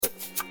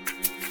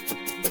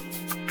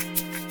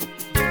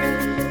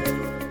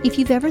If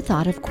you've ever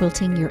thought of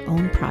quilting your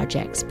own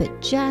projects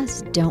but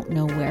just don't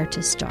know where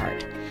to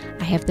start,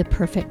 I have the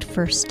perfect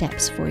first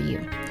steps for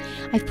you.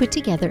 I've put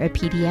together a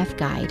PDF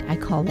guide. I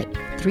call it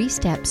 3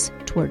 Steps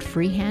Toward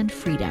Freehand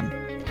Freedom.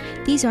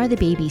 These are the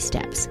baby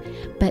steps,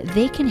 but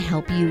they can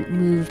help you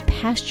move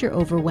past your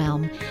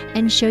overwhelm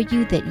and show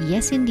you that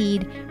yes,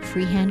 indeed,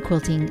 freehand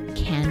quilting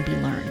can be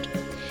learned.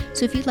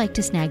 So if you'd like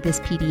to snag this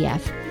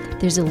PDF,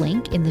 there's a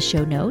link in the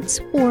show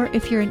notes, or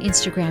if you're an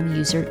Instagram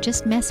user,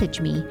 just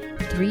message me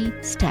 3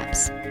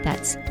 steps.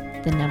 That's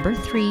the number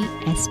 3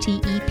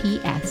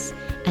 STEPS,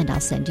 and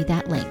I'll send you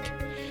that link.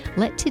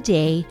 Let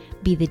today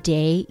be the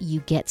day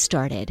you get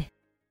started.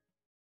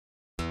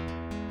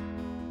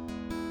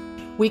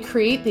 We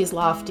create these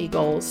lofty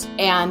goals,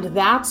 and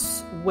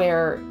that's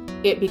where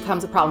it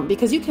becomes a problem,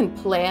 because you can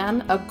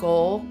plan a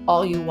goal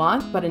all you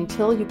want, but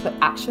until you put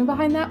action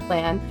behind that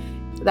plan,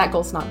 that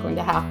goal's not going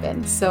to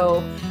happen.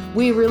 So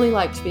we really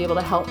like to be able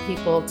to help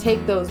people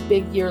take those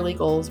big yearly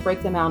goals,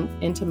 break them out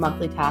into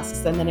monthly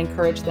tasks, and then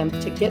encourage them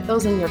to get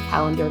those in your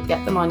calendar,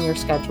 get them on your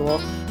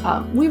schedule.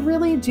 We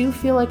really do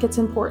feel like it's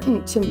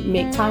important to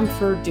make time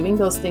for doing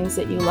those things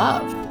that you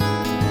love.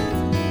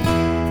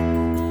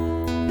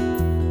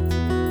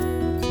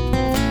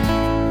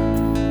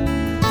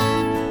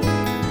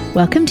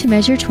 Welcome to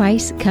Measure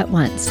Twice, Cut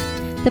Once,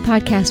 the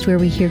podcast where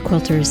we hear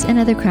quilters and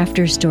other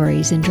crafters'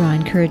 stories and draw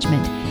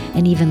encouragement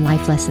and even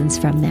life lessons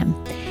from them.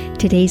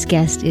 Today's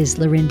guest is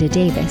Lorinda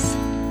Davis.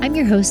 I'm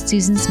your host,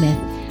 Susan Smith,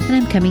 and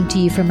I'm coming to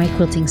you from my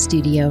quilting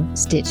studio,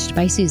 Stitched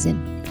by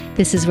Susan.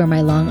 This is where my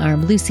long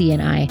arm Lucy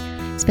and I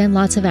spend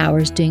lots of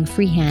hours doing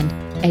freehand,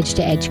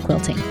 edge-to-edge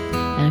quilting.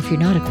 And if you're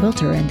not a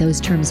quilter and those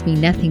terms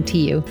mean nothing to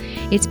you,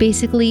 it's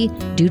basically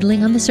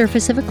doodling on the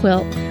surface of a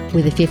quilt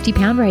with a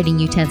 50-pound writing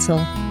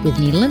utensil with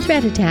needle and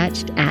thread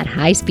attached at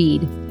high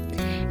speed.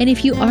 And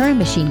if you are a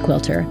machine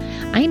quilter,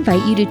 I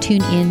invite you to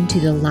tune in to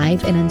the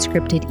live and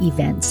unscripted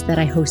events that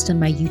I host on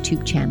my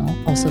YouTube channel,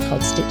 also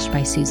called Stitched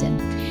by Susan.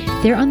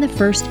 They're on the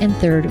first and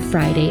third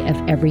Friday of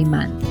every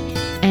month,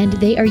 and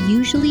they are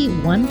usually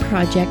one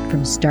project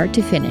from start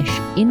to finish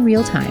in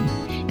real time,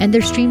 and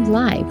they're streamed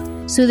live.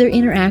 So they're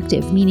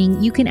interactive,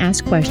 meaning you can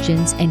ask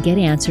questions and get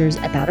answers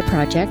about a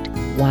project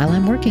while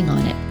I'm working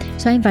on it.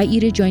 So I invite you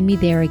to join me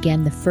there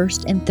again the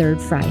first and third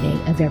Friday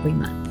of every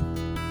month.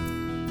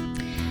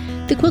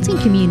 The quilting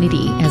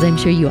community, as I'm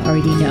sure you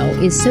already know,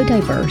 is so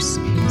diverse,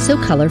 so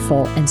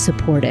colorful, and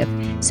supportive.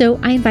 So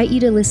I invite you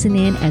to listen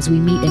in as we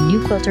meet a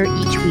new quilter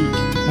each week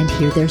and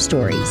hear their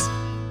stories.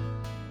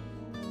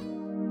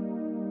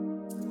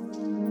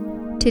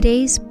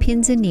 Today's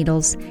Pins and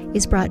Needles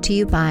is brought to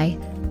you by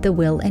The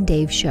Will and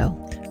Dave Show.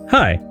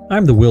 Hi,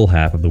 I'm the Will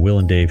half of The Will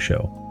and Dave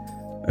Show,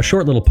 a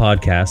short little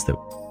podcast that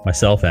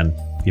myself and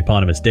the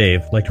eponymous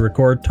Dave like to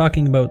record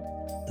talking about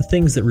the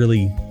things that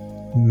really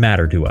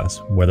matter to us,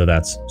 whether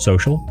that's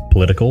social,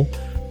 political,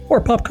 or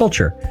pop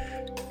culture.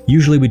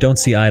 Usually we don't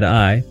see eye to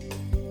eye,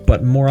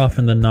 but more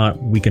often than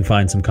not, we can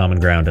find some common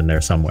ground in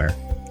there somewhere.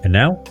 And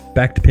now,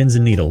 back to Pins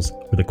and Needles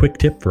with a quick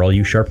tip for all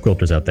you sharp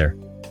quilters out there.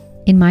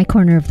 In my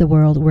corner of the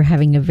world, we're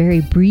having a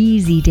very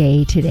breezy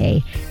day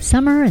today.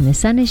 Summer and the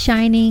sun is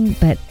shining,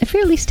 but a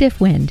fairly stiff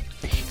wind.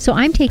 So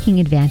I'm taking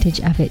advantage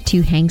of it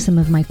to hang some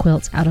of my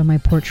quilts out on my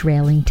porch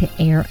railing to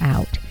air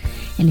out.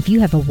 And if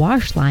you have a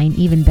wash line,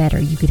 even better,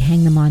 you could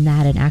hang them on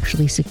that and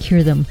actually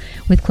secure them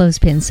with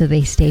clothespins so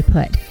they stay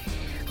put.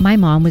 My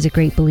mom was a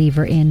great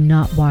believer in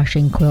not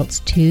washing quilts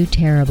too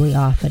terribly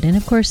often. And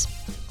of course,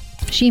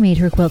 she made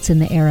her quilts in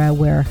the era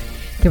where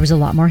there was a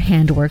lot more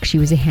handwork. She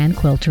was a hand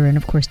quilter and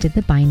of course did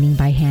the binding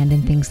by hand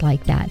and things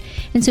like that.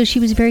 And so she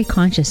was very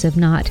conscious of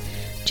not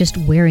just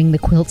wearing the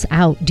quilts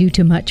out due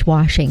to much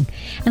washing.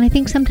 And I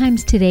think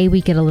sometimes today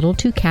we get a little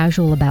too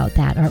casual about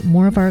that.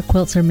 More of our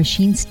quilts are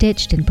machine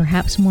stitched and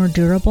perhaps more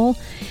durable.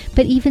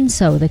 But even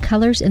so, the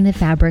colors and the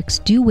fabrics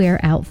do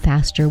wear out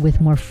faster with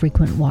more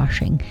frequent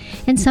washing.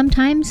 And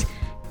sometimes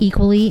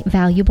equally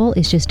valuable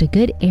is just a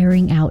good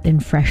airing out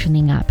and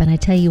freshening up. And I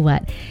tell you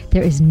what,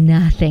 there is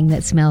nothing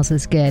that smells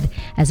as good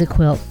as a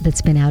quilt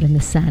that's been out in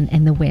the sun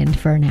and the wind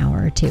for an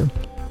hour or two.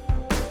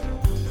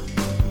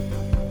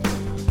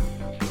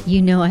 You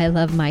know I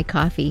love my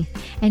coffee,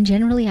 and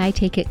generally I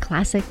take it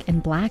classic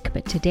and black,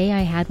 but today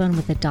I had one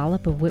with a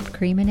dollop of whipped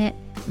cream in it.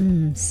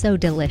 So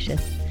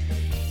delicious.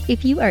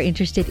 If you are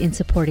interested in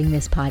supporting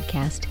this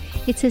podcast,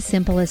 it's as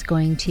simple as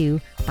going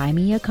to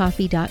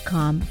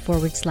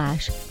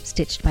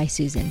buymeacoffee.com/Stitched by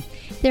Susan.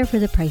 There, for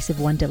the price of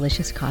one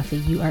delicious coffee,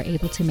 you are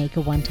able to make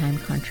a one-time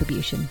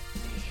contribution.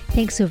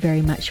 Thanks so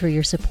very much for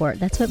your support.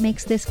 That's what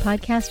makes this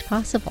podcast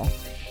possible.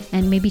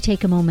 And maybe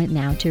take a moment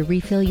now to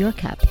refill your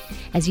cup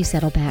as you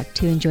settle back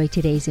to enjoy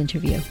today's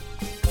interview.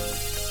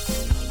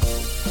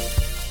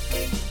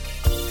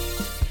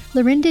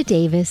 Lorinda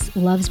Davis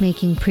loves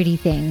making pretty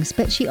things,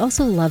 but she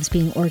also loves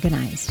being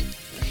organized.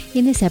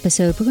 In this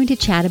episode, we're going to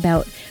chat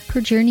about her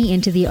journey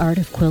into the art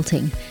of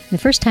quilting. The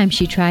first time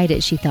she tried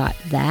it, she thought,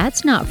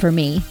 that's not for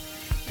me.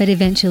 But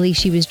eventually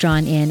she was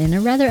drawn in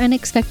a rather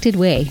unexpected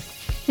way.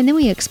 And then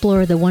we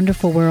explore the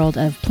wonderful world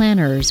of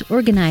planners,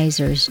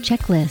 organizers,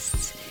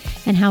 checklists,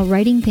 and how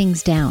writing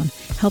things down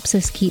helps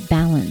us keep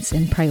balance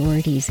and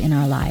priorities in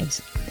our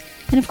lives.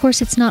 And of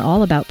course, it's not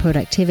all about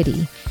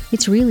productivity.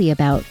 It's really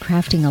about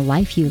crafting a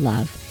life you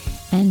love.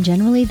 And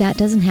generally, that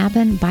doesn't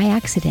happen by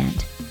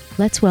accident.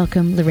 Let's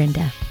welcome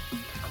Lorinda.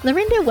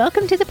 Lorinda,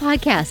 welcome to the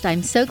podcast.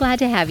 I'm so glad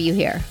to have you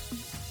here.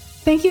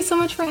 Thank you so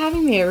much for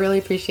having me. I really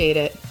appreciate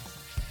it.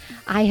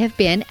 I have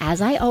been, as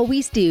I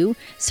always do,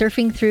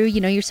 surfing through,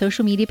 your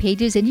social media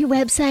pages and your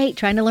website,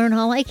 trying to learn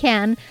all I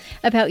can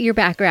about your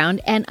background.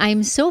 And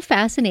I'm so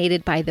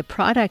fascinated by the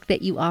product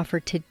that you offer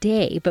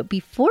today. But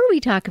before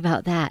we talk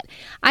about that,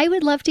 I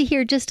would love to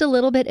hear just a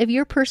little bit of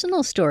your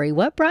personal story.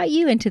 What brought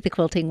you into the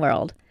quilting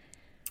world?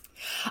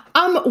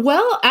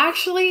 Well,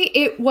 actually,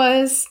 it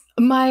was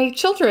my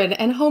children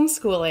and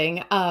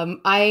homeschooling.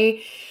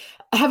 I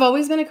have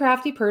always been a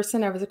crafty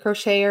person. I was a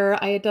crocheter.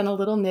 I had done a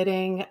little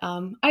knitting.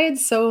 I had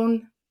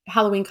sewn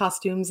Halloween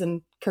costumes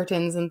and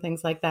curtains and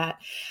things like that.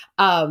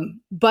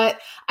 But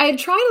I had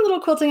tried a little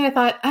quilting and I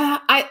thought,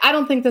 I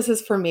don't think this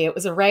is for me. It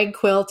was a rag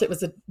quilt. It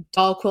was a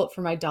doll quilt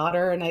for my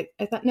daughter. And I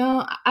thought,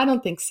 no, I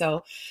don't think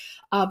so.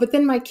 But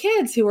then my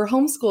kids who were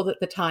homeschooled at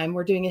the time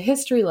were doing a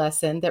history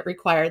lesson that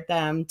required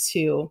them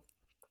to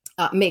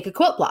make a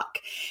quilt block.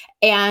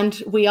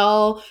 And we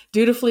all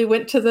dutifully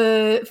went to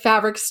the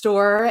fabric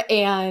store,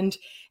 and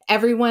I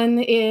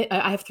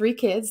have 3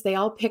 kids, they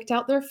all picked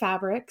out their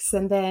fabrics,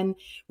 and then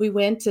we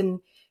went and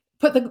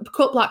put the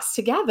quilt blocks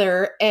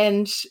together.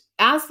 And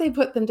as they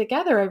put them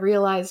together, I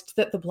realized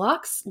that the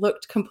blocks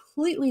looked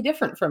completely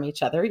different from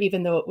each other,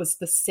 even though it was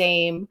the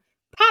same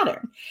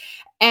pattern.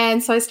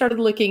 And so I started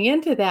looking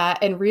into that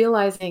and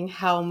realizing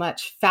how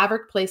much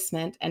fabric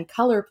placement and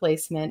color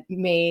placement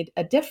made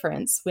a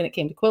difference when it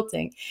came to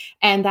quilting.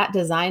 And that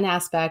design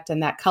aspect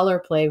and that color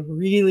play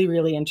really,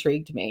 really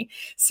intrigued me.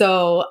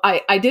 So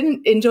I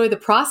didn't enjoy the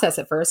process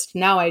at first.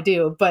 Now I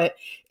do, but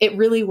it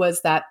really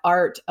was that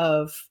art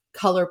of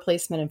color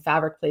placement and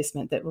fabric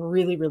placement that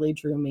really, really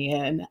drew me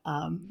in.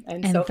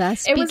 And so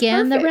thus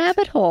began the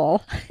rabbit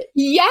hole.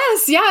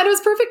 Yes. Yeah. It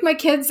was perfect. My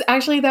kids,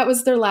 actually, that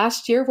was their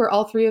last year where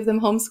all 3 of them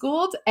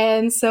homeschooled.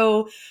 And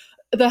so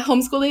the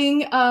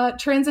homeschooling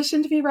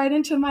transitioned me right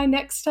into my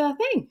next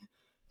thing.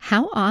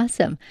 How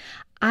awesome.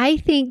 I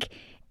think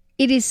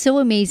it is so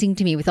amazing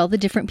to me with all the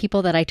different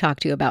people that I talk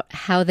to about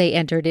how they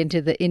entered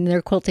in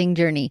their quilting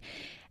journey,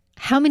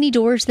 how many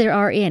doors there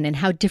are in and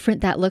how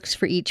different that looks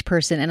for each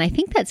person. And I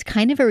think that's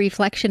kind of a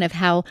reflection of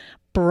how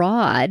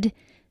broad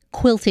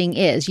quilting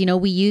is.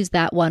 We use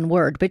that one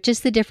word, but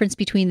just the difference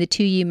between the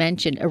 2 you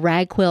mentioned, a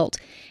rag quilt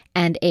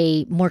and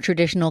a more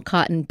traditional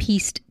cotton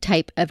pieced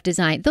type of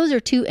design. Those are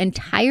 2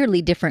 entirely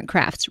different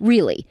crafts,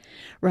 really,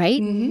 right?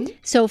 Mm-hmm.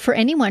 So for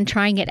anyone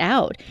trying it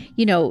out,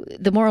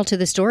 the moral to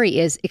the story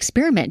is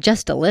experiment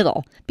just a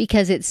little,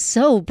 because it's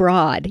so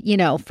broad,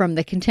 from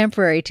the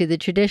contemporary to the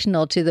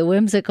traditional to the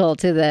whimsical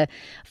to the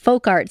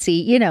folk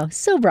artsy,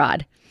 so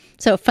broad.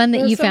 So fun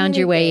that you found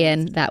your way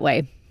in that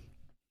way.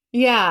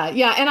 Yeah.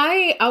 Yeah. And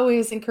I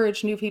always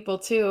encourage new people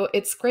too.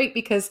 It's great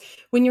because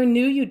when you're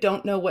new, you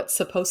don't know what's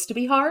supposed to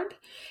be hard.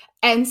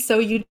 And so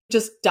you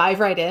just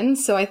dive right in.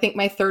 So I think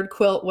my 3rd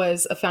quilt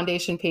was a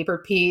foundation paper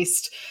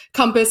pieced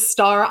compass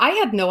star. I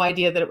had no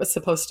idea that it was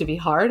supposed to be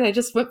hard. I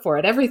just went for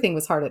it. Everything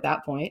was hard at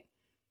that point.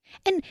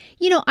 And,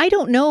 I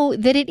don't know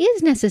that it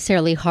is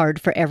necessarily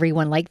hard for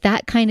everyone. Like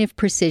that kind of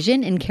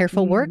precision and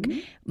careful work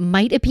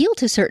might appeal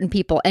to certain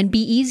people and be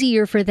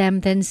easier for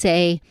them than,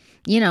 say,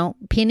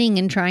 pinning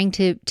and trying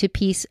to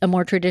piece a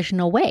more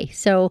traditional way.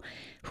 So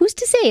who's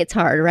to say it's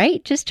hard,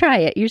 right? Just try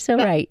it. You're so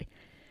right.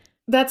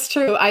 That's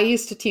true. I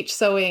used to teach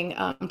sewing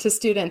to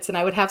students, and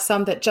I would have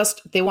some that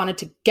they wanted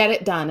to get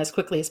it done as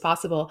quickly as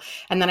possible.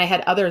 And then I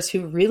had others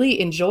who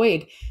really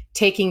enjoyed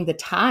taking the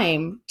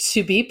time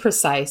to be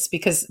precise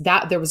because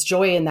there was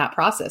joy in that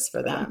process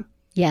for them.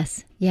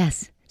 Yes.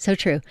 Yes. So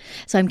true.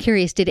 So I'm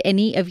curious, did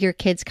any of your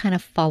kids kind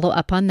of follow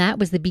up on that?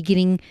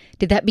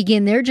 Did that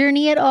begin their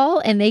journey at all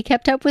and they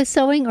kept up with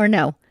sewing, or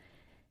no?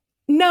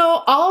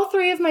 No, all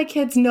 3 of my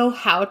kids know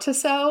how to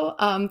sew.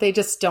 They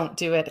just don't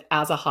do it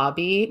as a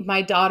hobby.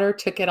 My daughter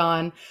took it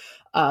on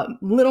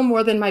little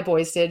more than my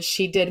boys did.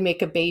 She did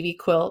make a baby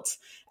quilt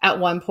at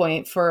one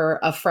point for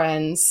a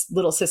friend's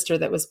little sister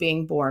that was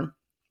being born.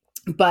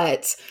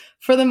 But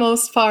for the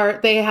most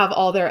part, they have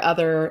all their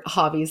other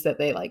hobbies that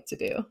they like to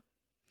do.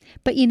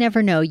 But you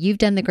never know. You've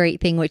done the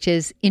great thing, which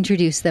is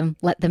introduce them,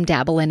 let them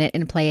dabble in it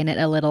and play in it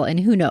a little. And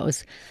who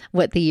knows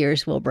what the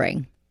years will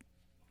bring.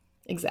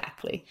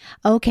 Exactly.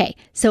 Okay,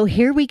 so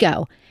here we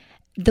go.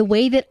 The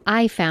way that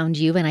I found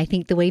you, and I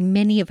think the way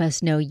many of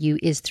us know you,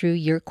 is through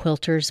your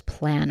Quilter's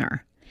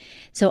Planner.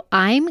 So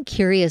I'm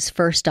curious,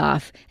 first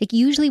off, like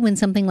usually when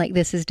something like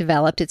this is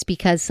developed, it's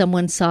because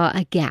someone saw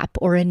a gap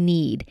or a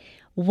need.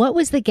 What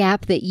was the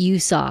gap that you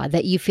saw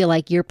that you feel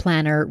like your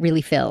planner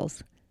really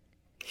fills?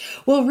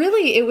 Well,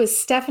 really, it was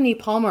Stephanie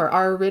Palmer,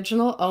 our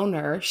original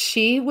owner.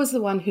 She was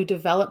the one who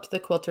developed the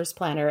Quilter's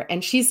Planner,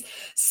 and she's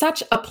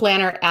such a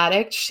planner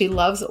addict. She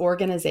loves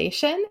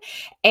organization.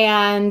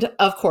 And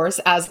of course,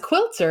 as a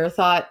quilter,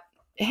 thought,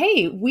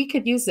 hey, we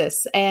could use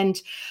this.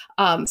 And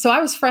so I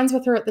was friends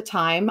with her at the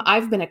time.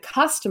 I've been a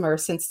customer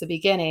since the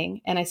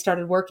beginning, and I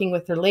started working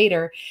with her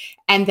later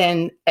and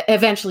then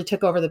eventually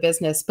took over the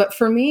business. But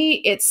for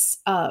me, it's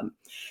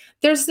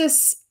there's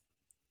this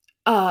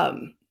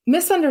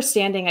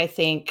misunderstanding, I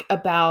think,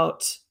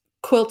 about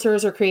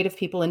quilters or creative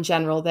people in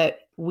general, that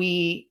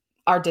we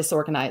are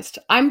disorganized.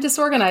 I'm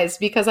disorganized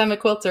because I'm a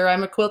quilter.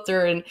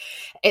 And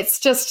it's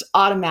just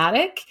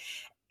automatic.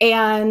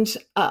 And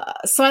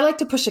so I like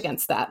to push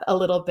against that a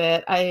little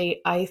bit.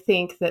 I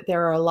think that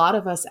there are a lot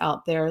of us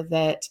out there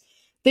that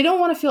they don't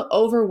want to feel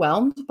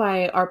overwhelmed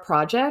by our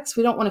projects.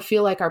 We don't want to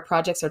feel like our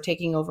projects are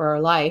taking over our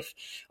life,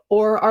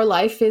 or our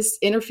life is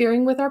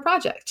interfering with our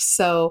project.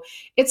 So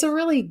it's a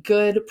really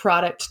good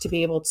product to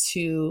be able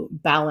to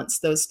balance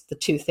the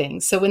two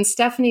things. So when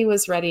Stephanie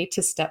was ready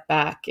to step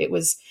back, it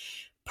was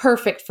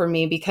perfect for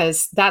me,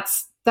 because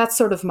that's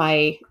sort of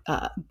my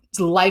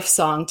life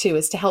song too,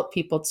 is to help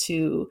people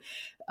to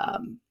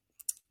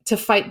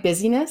fight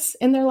busyness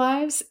in their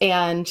lives,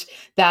 and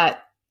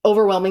that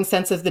overwhelming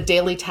sense of the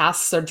daily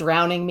tasks are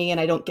drowning me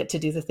and I don't get to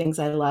do the things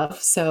I love.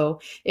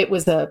 So it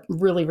was a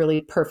really,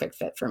 really perfect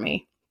fit for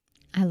me.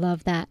 I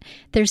love that.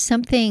 There's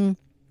something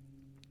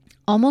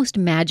almost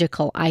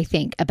magical, I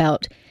think,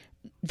 about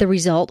the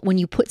result when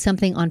you put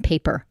something on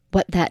paper,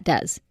 what that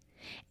does.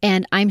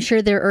 And I'm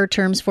sure there are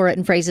terms for it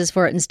and phrases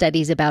for it and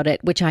studies about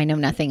it, which I know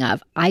nothing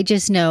of. I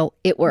just know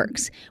it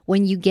works.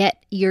 When you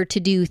get your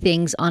to-do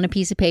things on a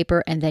piece of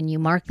paper and then you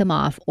mark them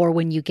off, or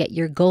when you get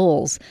your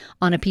goals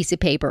on a piece of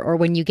paper, or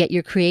when you get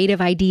your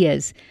creative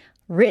ideas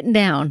written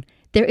down,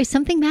 there is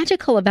something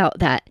magical about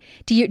that.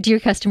 Do your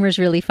customers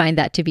really find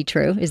that to be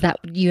true? Is that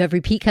you have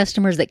repeat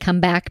customers that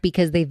come back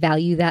because they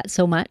value that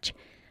so much?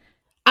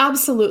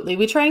 Absolutely.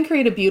 We try and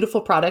create a beautiful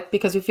product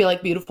because we feel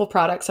like beautiful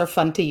products are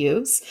fun to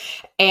use.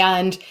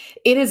 And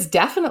it is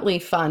definitely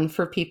fun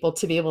for people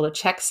to be able to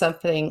check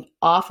something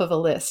off of a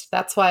list.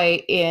 That's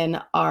why in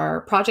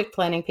our project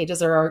planning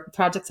pages, or our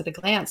projects at a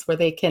glance, where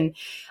they can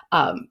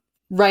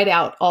write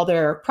out all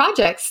their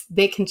projects,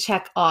 they can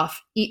check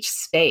off each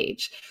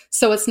stage.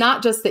 So it's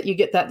not just that you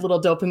get that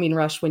little dopamine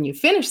rush when you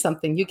finish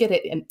something, you get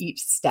it in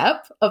each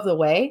step of the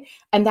way.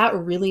 And that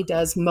really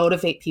does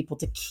motivate people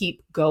to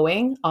keep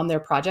going on their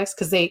projects,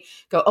 because they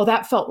go, oh,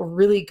 that felt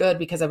really good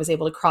because I was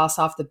able to cross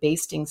off the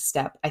basting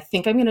step. I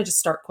think I'm going to just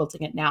start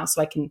quilting it now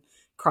so I can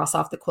cross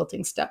off the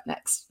quilting step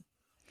next.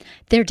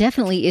 There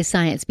definitely is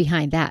science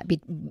behind that,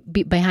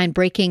 behind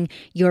breaking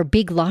your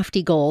big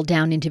lofty goal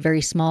down into very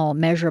small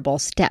measurable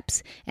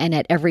steps. And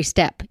at every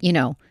step,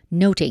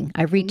 noting,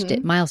 I reached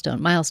it,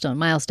 milestone, milestone,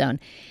 milestone.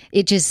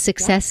 It just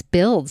success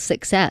builds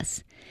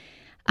success.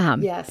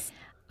 Yes.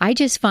 I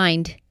just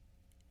find,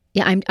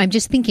 I'm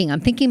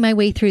thinking my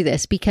way through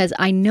this, because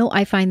I know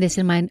I find this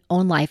in my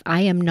own life.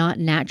 I am not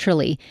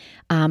naturally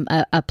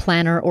a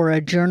planner or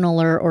a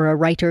journaler or a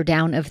writer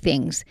down of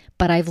things,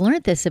 but I've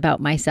learned this about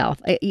myself.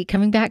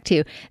 Coming back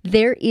to,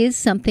 there is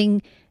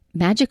something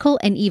magical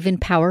and even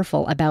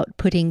powerful about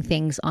putting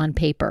things on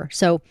paper.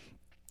 So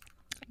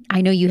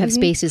I know you have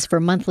spaces for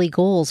monthly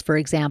goals, for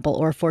example,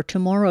 or for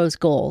tomorrow's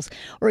goals,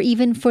 or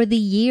even for the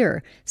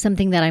year,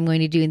 something that I'm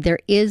going to do. And there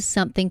is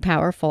something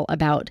powerful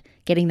about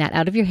getting that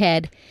out of your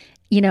head,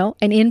 and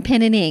in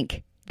pen and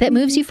ink that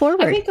moves you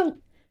forward. I think,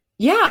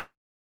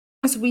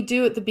 as we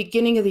do at the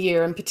beginning of the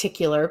year in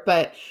particular,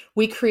 but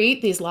we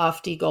create these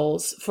lofty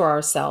goals for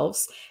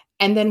ourselves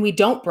and then we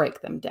don't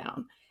break them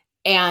down.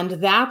 And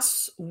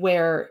that's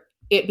where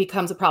it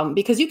becomes a problem,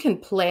 because you can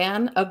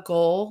plan a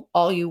goal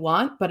all you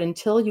want, but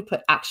until you put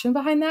action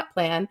behind that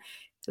plan,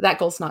 that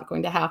goal's not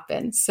going to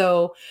happen.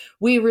 So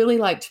we really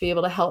like to be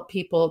able to help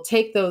people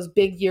take those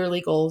big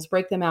yearly goals,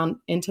 break them out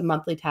into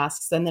monthly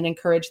tasks, and then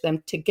encourage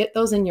them to get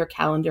those in your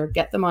calendar,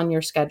 get them on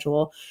your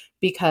schedule,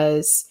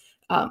 because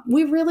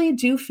we really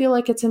do feel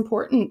like it's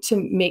important to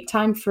make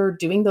time for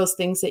doing those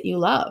things that you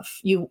love.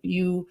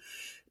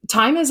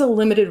 Time is a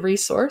limited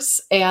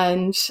resource,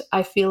 and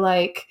I feel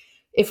like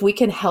if we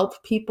can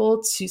help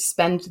people to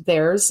spend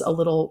theirs a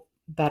little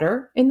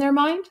better in their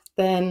mind,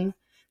 then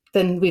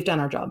we've done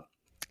our job.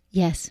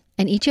 Yes.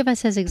 And each of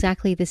us has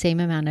exactly the same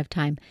amount of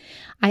time.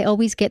 I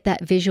always get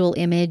that visual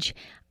image.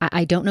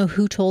 I don't know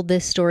who told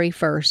this story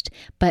first,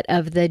 but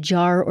of the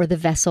jar or the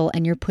vessel,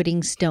 and you're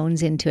putting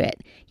stones into it,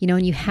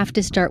 and you have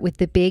to start with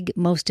the big,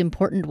 most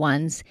important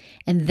ones.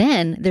 And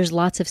then there's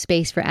lots of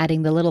space for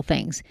adding the little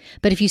things.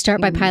 But if you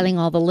start by piling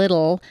all the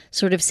little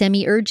sort of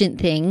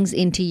semi-urgent things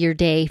into your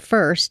day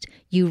first,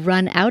 you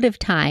run out of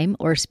time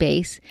or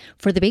space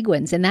for the big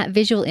ones. And that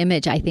visual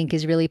image, I think,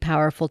 is really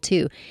powerful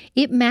too.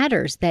 It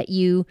matters that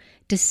you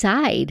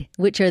decide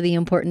which are the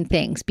important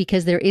things,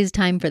 because there is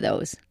time for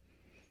those.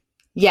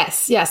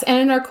 Yes. And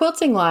in our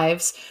quilting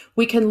lives,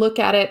 we can look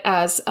at it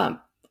as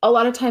a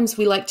lot of times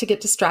we like to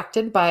get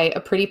distracted by a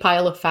pretty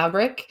pile of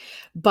fabric.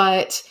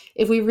 But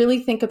if we really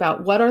think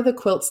about what are the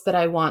quilts that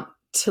I want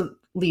to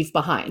leave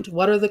behind,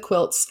 what are the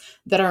quilts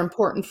that are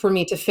important for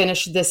me to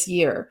finish this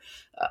year,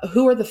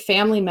 who are the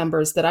family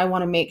members that I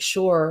want to make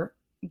sure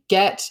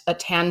get a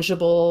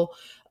tangible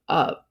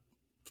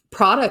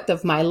product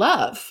of my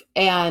love,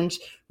 and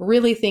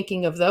really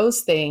thinking of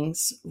those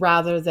things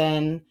rather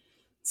than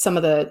some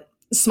of the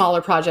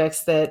smaller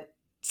projects that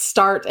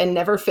start and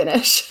never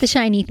finish. The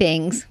shiny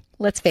things.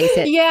 Let's face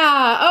it.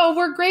 Yeah. Oh,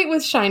 we're great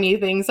with shiny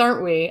things,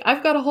 aren't we?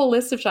 I've got a whole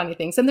list of shiny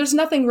things, and there's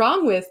nothing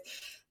wrong with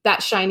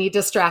that shiny,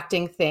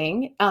 distracting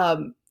thing.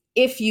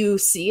 If you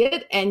see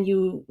it and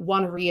you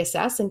want to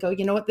reassess and go,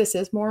 you know what, this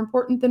is more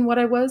important than what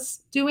I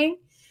was doing,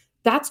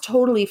 that's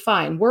totally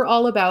fine. We're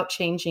all about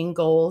changing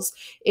goals.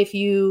 If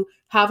you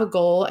have a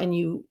goal and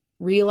you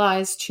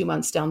realize 2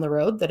 months down the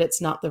road that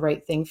it's not the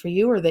right thing for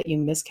you or that you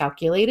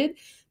miscalculated,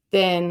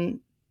 then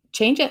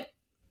change it.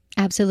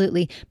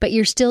 Absolutely. But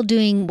you're still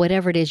doing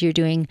whatever it is you're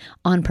doing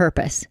on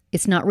purpose.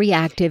 It's not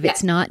reactive. Yes.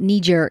 It's not knee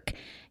jerk.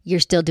 You're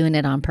still doing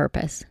it on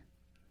purpose.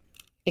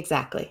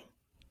 Exactly.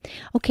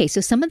 Okay. So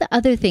some of the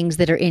other things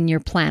that are in your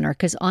planner,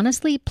 because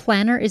honestly,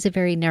 planner is a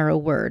very narrow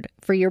word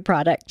for your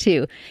product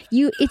too.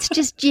 It's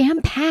just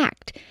jam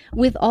packed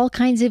with all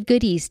kinds of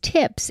goodies,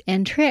 tips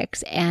and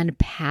tricks and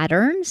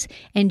patterns.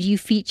 And you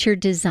feature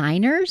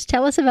designers.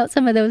 Tell us about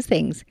some of those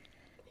things.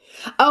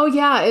 Oh,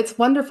 yeah, it's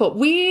wonderful.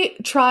 We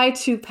try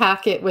to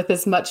pack it with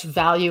as much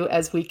value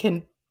as we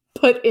can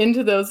put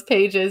into those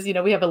pages. You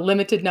know, we have a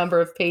limited number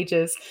of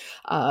pages.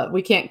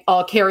 We can't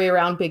all carry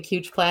around big,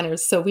 huge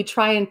planners. So we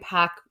try and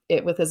pack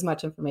it with as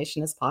much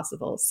information as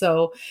possible.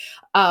 So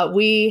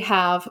we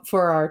have,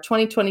 for our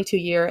 2022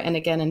 year and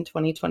again in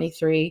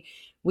 2023,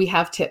 we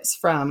have tips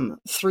from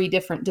 3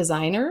 different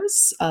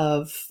designers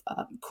of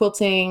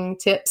quilting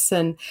tips.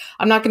 And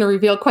I'm not going to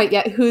reveal quite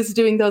yet who's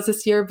doing those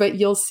this year, but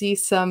you'll see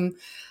some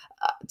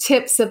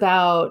tips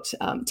about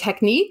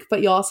technique,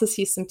 but you'll also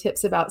see some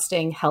tips about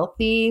staying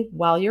healthy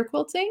while you're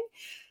quilting.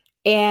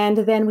 And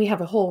then we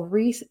have a whole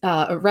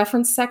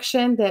reference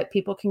section that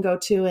people can go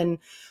to and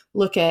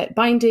look at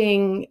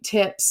binding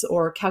tips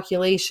or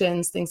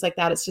calculations, things like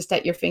that. It's just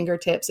at your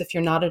fingertips. If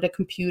you're not at a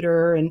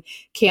computer and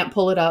can't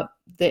pull it up,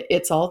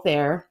 it's all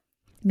there.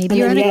 Maybe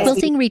you're on a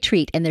quilting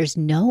retreat and there's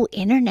no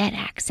internet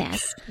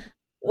access.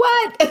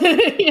 What?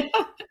 Yeah.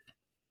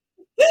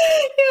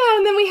 Yeah,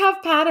 and then we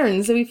have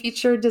patterns. We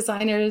feature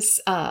designers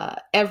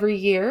every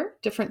year,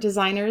 different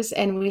designers,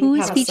 and we Who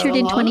is have featured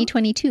in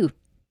 2022?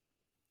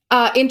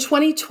 In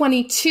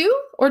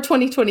 2022 or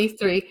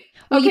 2023?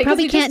 Well, okay, you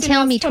probably can't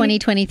tell me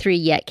 2023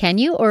 yet, can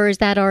you? Or is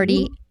that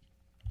already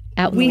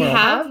out in the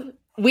world?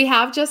 We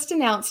have just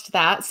announced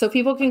that, so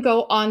people can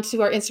go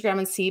onto our Instagram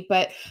and see.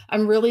 But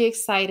I'm really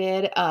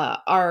excited.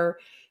 Our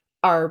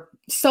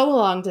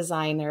sew-along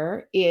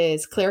designer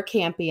is Claire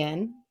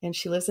Campion, and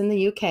she lives in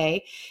the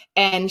UK,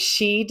 and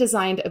she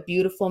designed a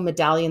beautiful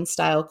medallion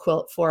style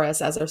quilt for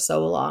us as our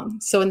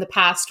sew-along. So in the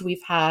past,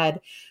 we've had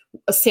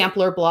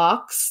sampler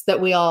blocks that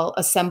we all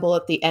assemble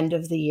at the end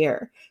of the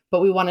year,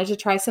 but we wanted to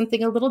try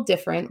something a little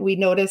different. We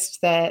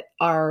noticed that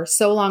our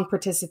sew-along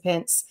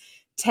participants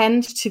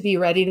tend to be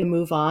ready to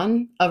move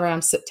on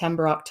around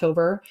September,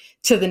 October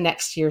to the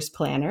next year's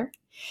planner.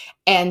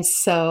 And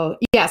so,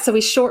 so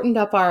we shortened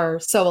up our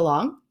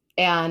sew-along,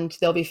 and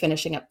they'll be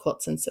finishing up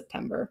quilts in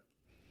September.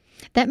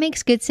 That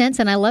makes good sense.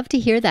 And I love to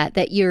hear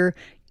that you're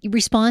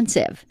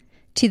responsive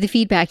to the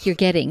feedback you're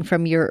getting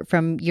from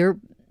your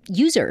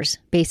users,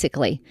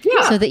 basically,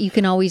 so that you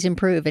can always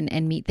improve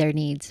and meet their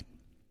needs.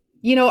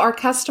 You know, our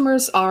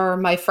customers are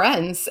my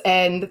friends,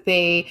 and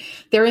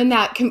they're in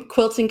that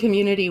quilting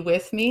community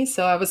with me.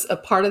 So I was a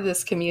part of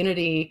this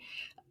community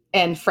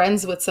and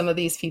friends with some of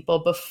these people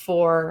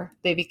before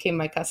they became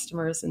my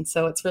customers. And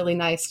so it's really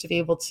nice to be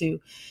able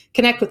to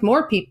connect with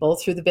more people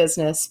through the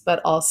business,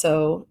 but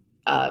also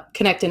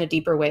connect in a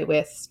deeper way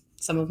with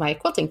some of my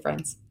quilting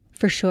friends.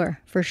 For sure.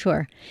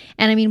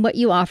 And I mean, what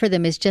you offer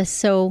them is just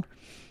so,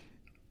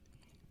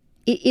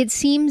 it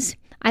seems,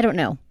 I don't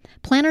know,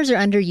 planners are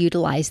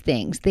underutilized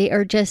things. They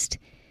are just,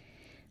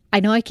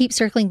 I know I keep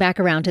circling back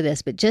around to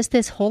this, but just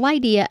this whole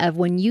idea of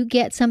when you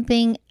get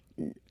something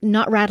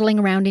not rattling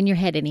around in your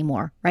head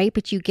anymore, right?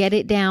 But you get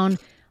it down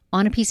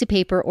on a piece of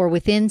paper or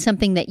within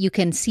something that you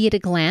can see at a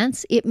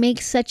glance, it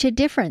makes such a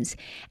difference.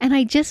 And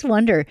I just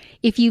wonder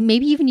if you,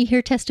 maybe even you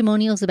hear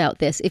testimonials about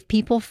this, if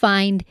people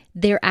find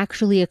they're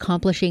actually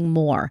accomplishing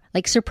more,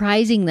 like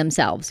surprising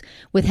themselves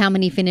with how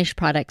many finished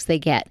products they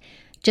get,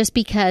 just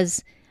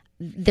because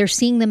they're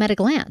seeing them at a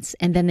glance,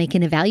 and then they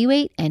can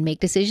evaluate and make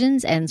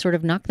decisions and sort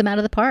of knock them out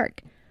of the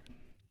park.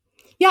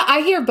 Yeah,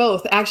 I hear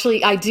both.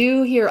 Actually, I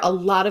do hear a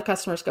lot of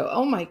customers go,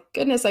 oh my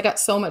goodness, I got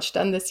so much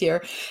done this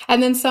year.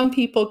 And then some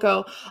people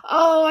go,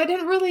 oh, I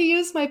didn't really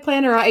use my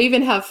planner. I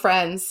even have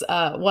friends.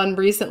 One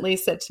recently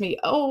said to me,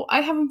 oh,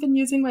 I haven't been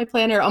using my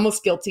planner,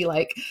 almost guilty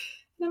like.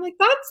 And I'm like,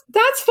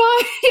 that's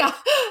fine. Yeah.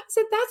 I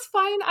said, that's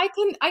fine.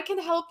 I can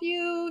help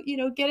you,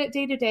 get it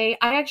day to day.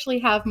 I actually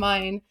have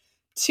mine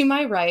to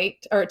my right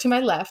or to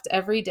my left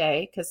every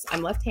day because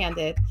I'm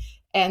left-handed.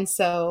 And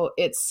so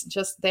it's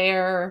just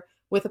there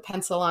with a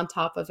pencil on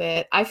top of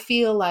it. I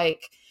feel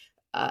like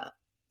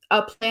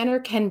a planner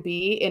can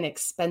be an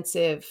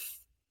expensive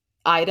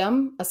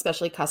item,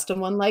 especially custom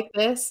one like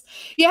this.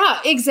 Yeah,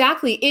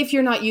 exactly. If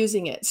you're not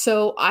using it.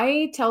 So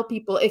I tell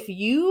people, if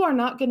you are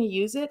not going to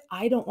use it,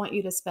 I don't want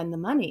you to spend the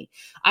money.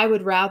 I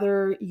would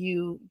rather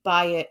you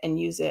buy it and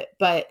use it.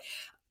 But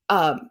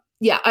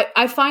yeah,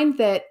 I find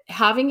that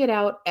having it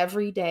out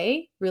every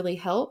day really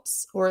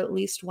helps, or at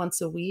least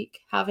once a week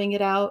having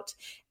it out.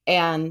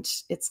 And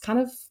it's kind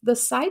of the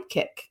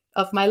sidekick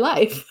of my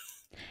life.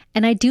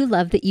 And I do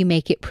love that you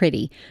make it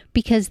pretty,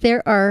 because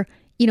there are,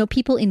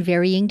 people in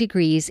varying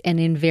degrees and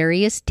in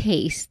various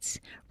tastes,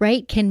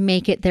 right, can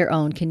make it their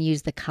own, can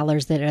use the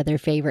colors that are their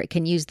favorite,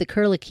 can use the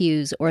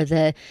curlicues or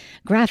the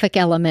graphic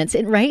elements,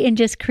 and right, and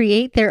just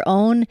create their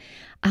own.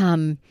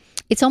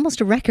 It's almost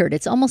a record.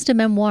 It's almost a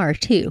memoir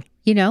too.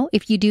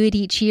 If you do it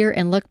each year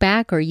and look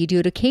back, or you do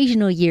it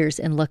occasional years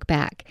and look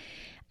back,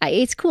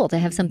 it's cool to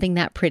have something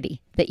that pretty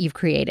that you've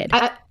created.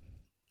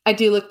 I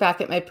do look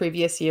back at my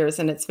previous years,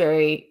 and it's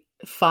very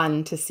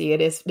fun to see.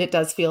 It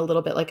does feel a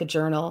little bit like a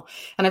journal.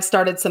 And I've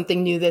started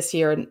something new this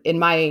year in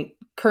my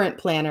current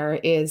planner,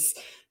 is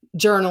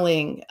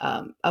journaling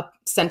a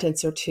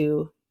sentence or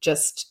two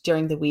just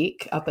during the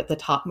week up at the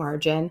top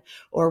margin.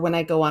 Or when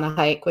I go on a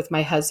hike with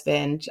my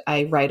husband,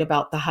 I write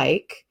about the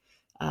hike.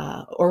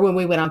 Or when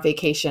we went on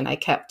vacation, I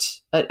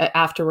kept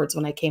afterwards,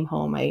 when I came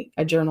home,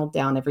 I journaled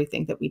down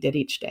everything that we did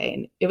each day.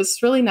 And it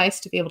was really nice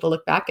to be able to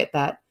look back at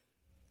that.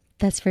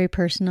 That's very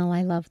personal.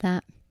 I love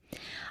that.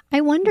 I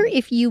wonder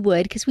if you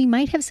would, because we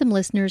might have some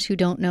listeners who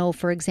don't know,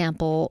 for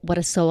example, what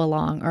a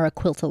sew-along or a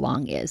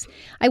quilt-along is.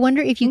 I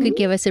wonder if you could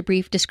give us a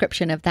brief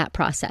description of that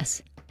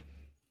process.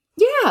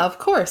 Yeah, of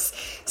course.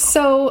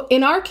 So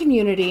in our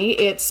community,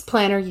 it's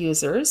planner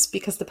users,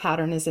 because the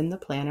pattern is in the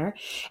planner.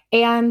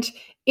 And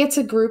it's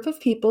a group of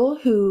people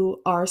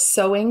who are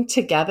sewing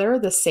together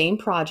the same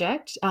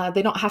project.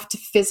 They don't have to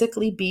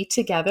physically be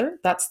together.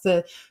 That's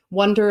the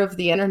wonder of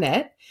the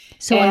internet.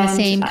 So on the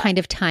same kind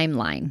of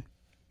timeline.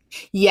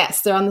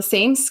 Yes, they're on the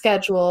same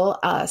schedule.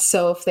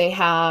 So if they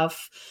have,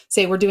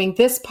 say, we're doing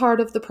this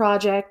part of the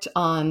project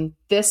on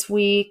this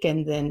week,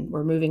 and then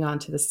we're moving on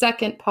to the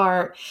second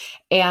part.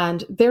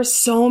 And there's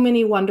so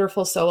many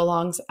wonderful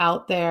sew-alongs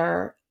out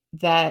there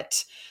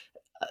that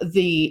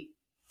the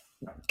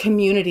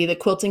community, the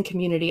quilting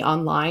community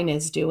online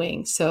is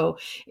doing. So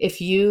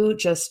if you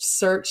just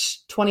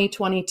search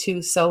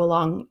 2022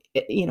 sew-along,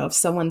 if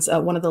someone's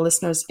one of the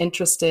listeners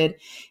interested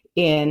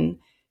in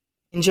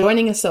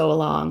joining a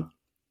sew-along,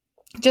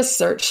 just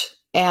search,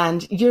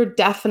 and you're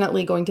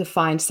definitely going to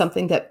find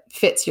something that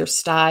fits your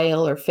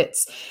style or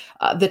fits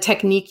the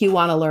technique you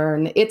want to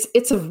learn.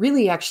 It's a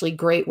really actually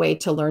great way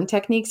to learn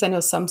techniques. I know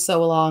some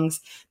sew-alongs,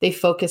 they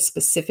focus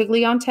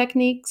specifically on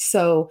techniques.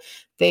 So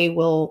they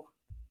will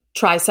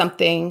try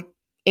something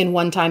in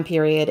one time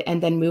period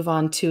and then move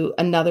on to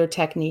another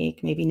technique,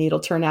 maybe needle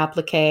turn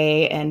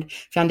applique and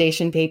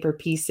foundation paper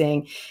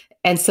piecing.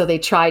 And so they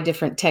try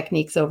different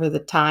techniques over the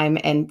time,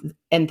 and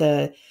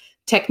the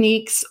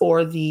techniques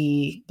or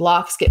the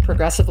blocks get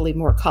progressively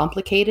more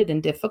complicated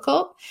and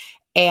difficult.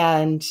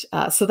 And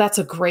so that's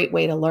a great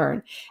way to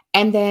learn.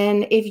 And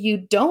then if you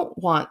don't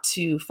want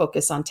to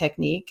focus on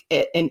technique,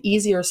 an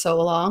easier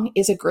sew-along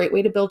is a great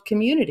way to build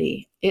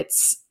community.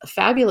 It's a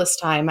fabulous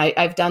time.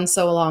 I've done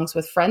sew-alongs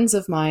with friends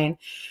of mine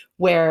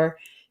where,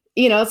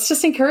 it's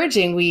just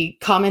encouraging. We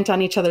comment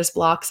on each other's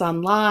blocks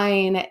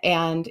online,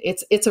 and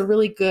it's a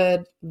really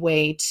good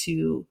way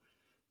to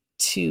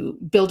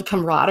build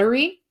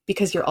camaraderie,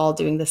 because you're all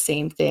doing the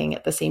same thing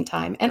at the same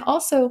time. And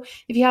also,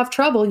 if you have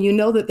trouble,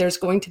 that there's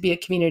going to be a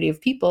community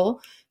of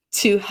people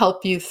to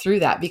help you through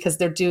that, because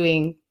they're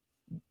doing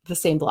the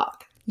same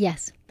block.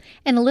 Yes.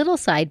 And a little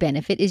side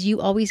benefit is you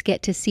always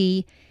get to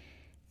see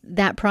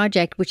that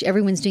project, which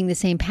everyone's doing the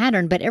same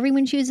pattern, but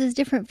everyone chooses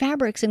different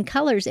fabrics and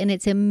colors, and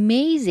it's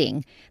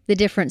amazing the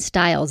different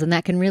styles, and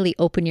that can really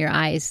open your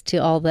eyes to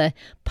all the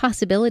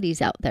possibilities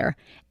out there.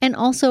 And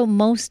also,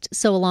 most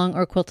sew-along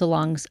or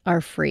quilt-alongs are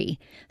free.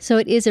 So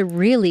it is a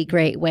really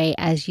great way,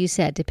 as you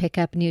said, to pick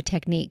up new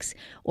techniques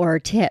or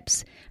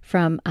tips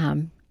from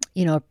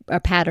a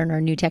pattern or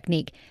a new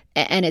technique.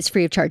 And it's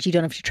free of charge. You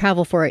don't have to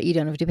travel for it. You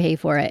don't have to pay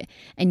for it.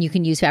 And you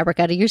can use fabric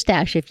out of your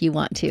stash if you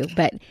want to.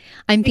 But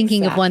I'm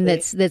thinking of one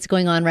that's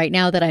going on right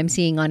now that I'm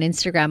seeing on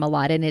Instagram a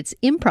lot, and it's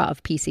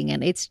improv piecing.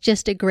 And it's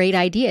just a great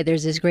idea.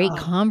 There's this great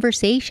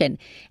conversation,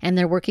 and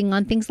they're working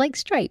on things like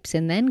stripes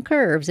and then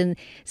curves. And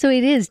so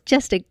it is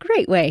just a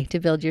great way to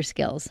build your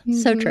skills. Mm-hmm.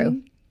 So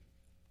true.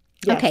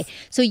 Yes, okay.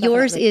 So definitely.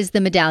 Yours is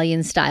the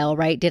medallion style,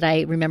 right? Did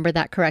I remember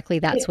that correctly?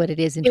 That's what it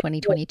is in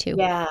 2022.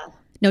 Yeah.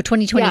 No,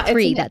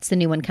 2023, that's the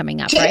new one coming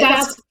up, right?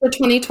 That's for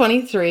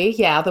 2023,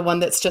 yeah, the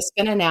one that's just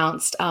been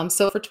announced.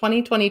 So for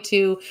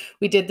 2022,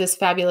 we did this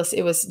fabulous,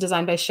 it was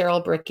designed by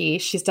Cheryl Brickey.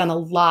 She's done a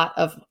lot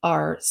of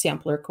our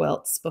sampler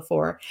quilts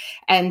before.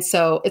 And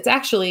so it's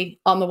actually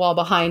on the wall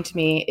behind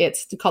me.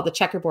 It's called the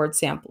checkerboard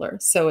sampler.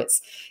 So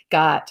it's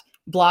got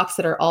blocks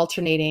that are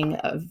alternating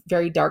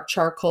very dark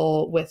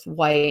charcoal with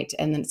white,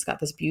 and then it's got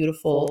this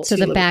beautiful... So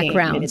the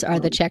backgrounds are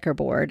the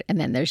checkerboard,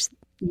 and then there's...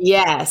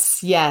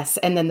 Yes.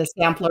 And then the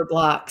sampler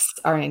blocks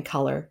are in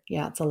color.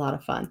 Yeah, it's a lot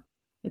of fun.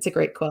 It's a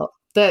great quilt.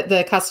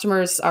 The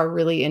customers are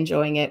really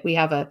enjoying it. We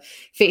have a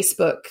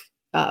Facebook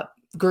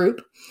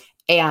group,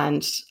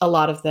 and a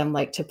lot of them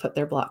like to put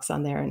their blocks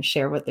on there and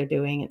share what they're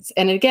doing.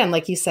 And again,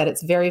 like you said,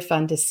 it's very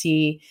fun to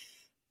see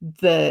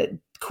the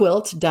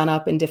quilt done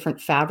up in different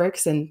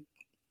fabrics. And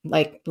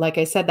like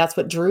I said, that's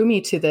what drew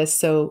me to this.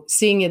 So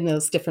seeing in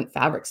those different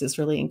fabrics is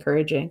really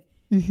encouraging.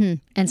 Mm-hmm.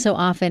 And so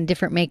often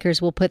different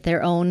makers will put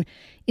their own,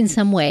 in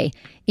some way,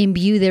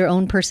 imbue their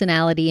own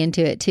personality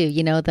into it too.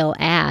 You know, they'll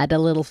add a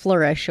little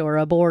flourish or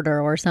a border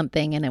or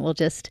something, and it will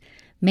just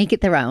make it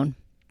their own.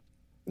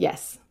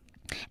 Yes.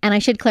 And I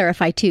should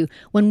clarify too,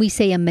 when we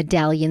say a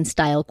medallion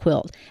style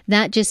quilt,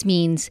 that just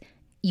means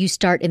you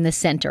start in the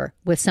center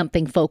with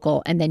something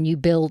focal and then you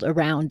build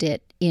around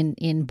it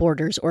in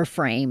borders or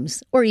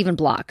frames or even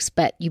blocks,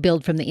 but you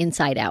build from the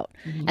inside out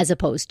as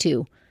opposed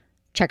to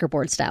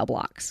checkerboard style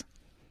blocks.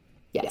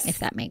 Yes. If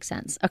that makes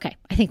sense. Okay.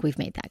 I think we've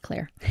made that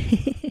clear.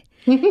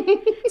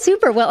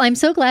 Super. Well, I'm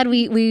so glad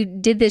we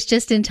did this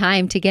just in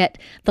time to get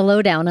the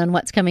lowdown on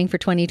what's coming for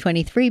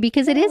 2023,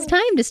 because it is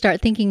time to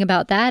start thinking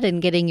about that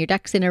and getting your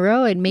ducks in a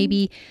row and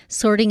maybe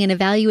sorting and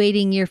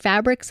evaluating your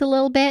fabrics a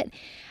little bit.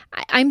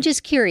 I'm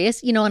just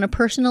curious, you know, on a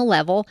personal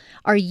level,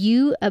 are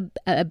you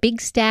a big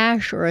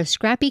stash or a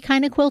scrappy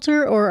kind of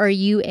quilter, or are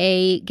you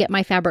a get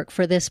my fabric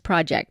for this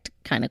project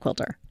kind of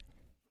quilter?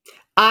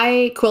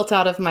 I quilt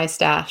out of my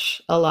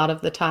stash a lot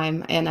of the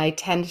time, and I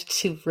tend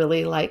to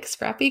really like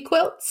scrappy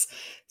quilts.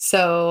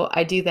 So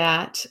I do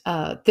that.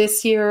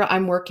 This year,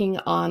 I'm working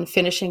on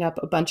finishing up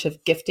a bunch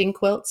of gifting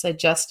quilts. I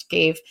just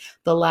gave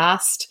the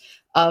last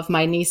of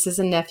my nieces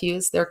and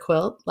nephews their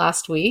quilt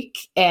last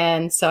week.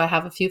 And so I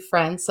have a few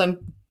friends. So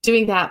I'm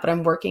doing that, but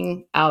I'm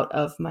working out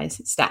of my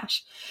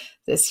stash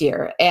this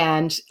year,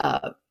 and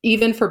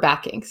even for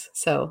backings.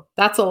 So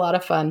that's a lot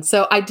of fun.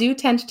 So I do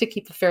tend to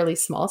keep a fairly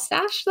small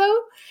stash though.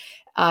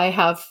 I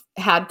have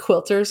had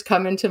quilters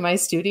come into my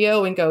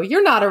studio and go,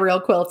 "You're not a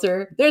real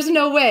quilter. There's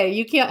no way.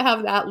 You can't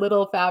have that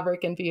little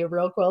fabric and be a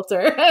real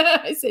quilter."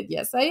 I said,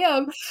 "Yes, I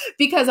am."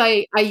 Because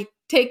I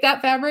take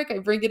that fabric, I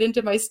bring it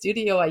into my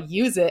studio, I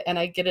use it, and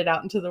I get it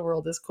out into the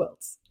world as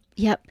quilts.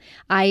 Yep.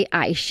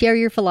 I share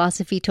your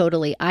philosophy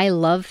totally. I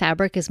love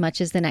fabric as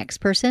much as the next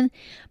person,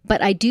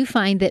 but I do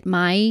find that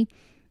my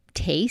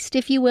taste,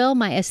 if you will,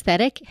 my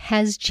aesthetic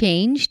has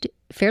changed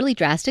fairly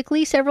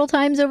drastically several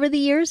times over the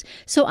years.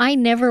 So I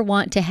never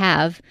want to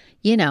have,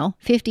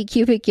 50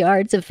 cubic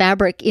yards of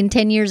fabric in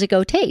 10 years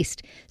ago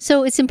taste.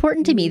 So it's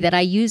important to me that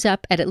I use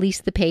up at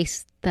least the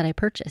pace that I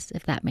purchase,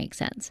 if that makes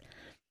sense.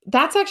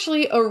 That's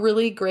actually a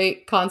really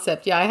great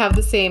concept. Yeah, I have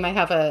the same. I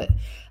have a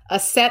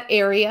set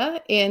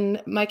area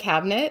in my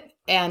cabinet,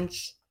 and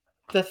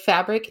the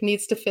fabric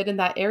needs to fit in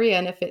that area.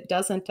 And if it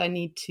doesn't, I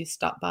need to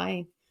stop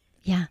buying.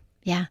 Yeah.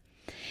 Yeah.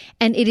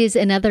 And it is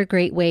another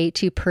great way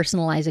to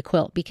personalize a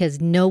quilt, because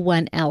no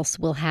one else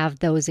will have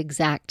those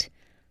exact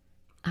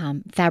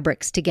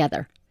fabrics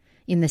together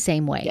in the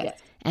same way. Yes.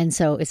 And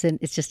so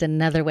it's just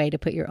another way to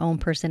put your own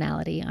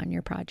personality on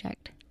your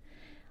project.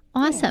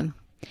 Awesome. Yeah.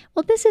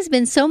 Well, this has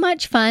been so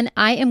much fun.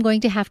 I am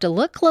going to have to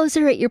look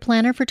closer at your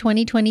planner for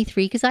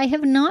 2023 because I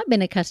have not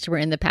been a customer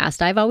in the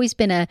past. I've always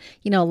been a,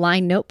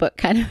 line notebook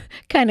kind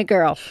of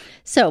girl.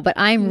 But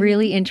I'm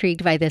really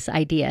intrigued by this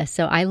idea.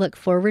 So I look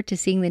forward to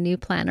seeing the new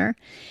planner.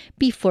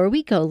 Before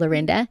we go,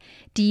 Lorinda,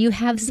 do you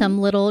have some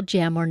little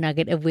gem or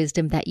nugget of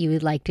wisdom that you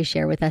would like to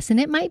share with us? And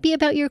it might be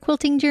about your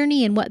quilting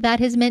journey and what that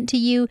has meant to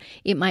you.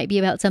 It might be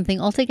about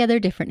something altogether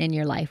different in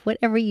your life,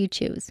 whatever you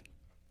choose.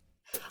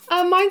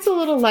 Mine's a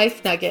little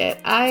life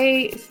nugget.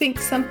 I think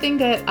something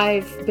that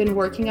I've been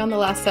working on the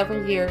last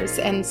several years,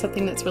 and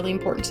something that's really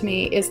important to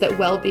me, is that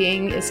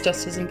well-being is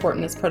just as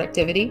important as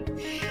productivity.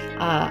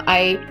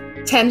 I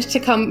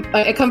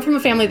come from a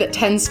family that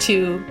tends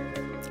to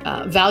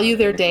value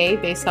their day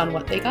based on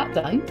what they got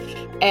done.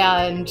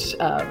 And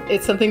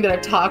it's something that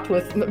I've talked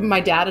with my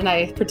dad and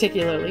I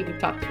particularly, we've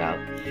talked about.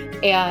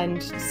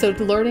 And so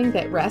learning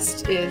that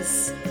rest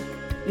is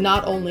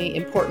not only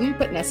important,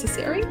 but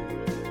necessary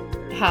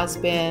has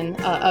been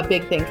a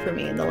big thing for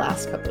me in the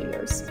last couple of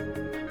years.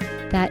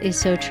 That is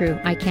so true.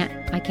 I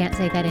can't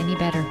say that any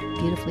better.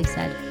 Beautifully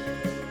said.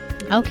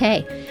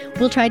 Okay,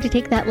 we'll try to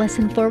take that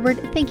lesson forward.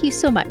 Thank you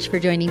so much for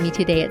joining me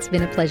today. It's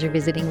been a pleasure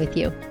visiting with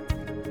you.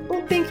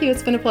 Well, thank you.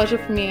 It's been a pleasure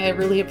for me. I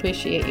really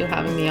appreciate you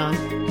having me on.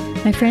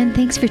 My friend,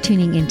 thanks for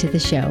tuning into the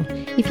show.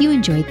 If you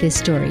enjoyed this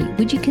story,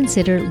 would you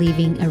consider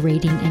leaving a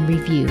rating and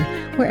review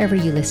wherever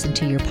you listen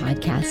to your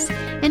podcasts,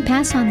 and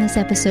pass on this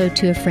episode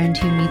to a friend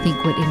whom you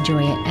think would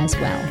enjoy it as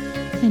well.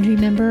 And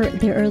remember,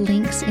 there are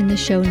links in the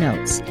show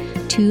notes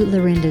to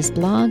Lorinda's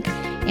blog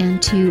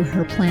and to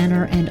her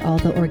planner and all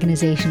the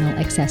organizational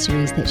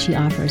accessories that she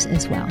offers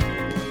as well.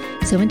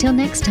 So until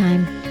next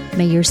time,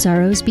 may your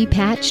sorrows be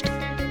patched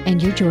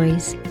and your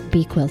joys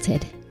be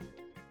quilted.